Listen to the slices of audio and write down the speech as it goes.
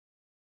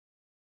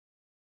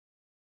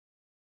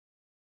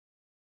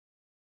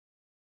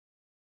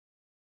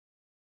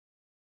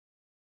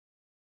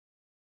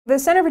The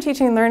Center for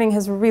Teaching and Learning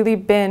has really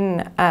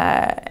been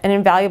an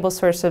invaluable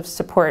source of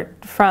support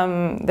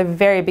from the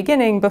very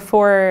beginning.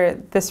 Before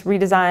this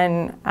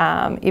redesign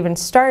even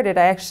started,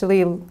 I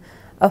actually,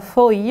 a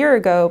full year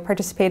ago,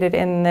 participated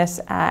in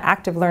this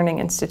Active Learning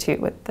Institute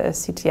with the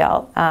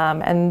CTL.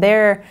 And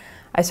there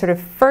I sort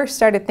of first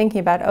started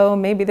thinking about, oh,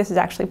 maybe this is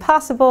actually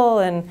possible.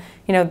 And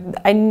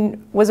I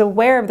was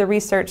aware of the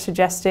research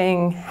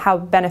suggesting how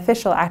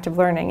beneficial active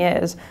learning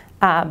is.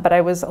 But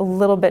I was a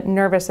little bit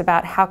nervous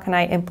about how can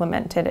I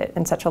implement it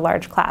in such a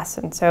large class.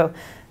 And so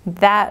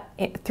that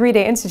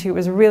 3-day institute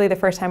was really the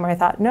first time where I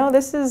thought, no,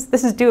 this is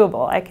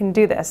doable. I can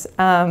do this.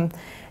 And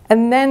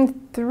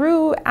then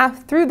through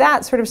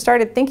that, sort of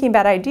started thinking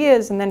about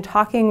ideas and then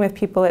talking with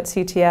people at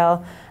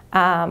CTL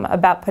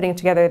about putting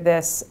together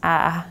this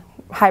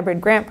hybrid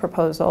grant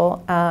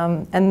proposal.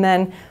 And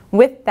then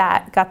with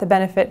that, got the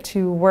benefit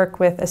to work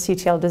with a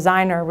CTL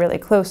designer really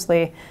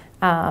closely.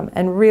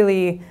 And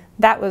really,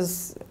 that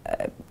was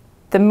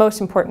the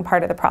most important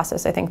part of the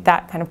process. I think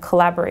that kind of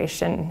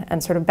collaboration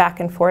and sort of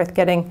back and forth,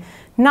 getting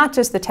not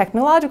just the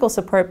technological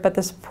support, but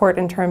the support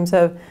in terms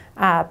of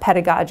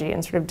pedagogy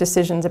and sort of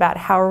decisions about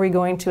how are we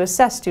going to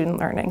assess student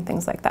learning,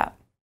 things like that.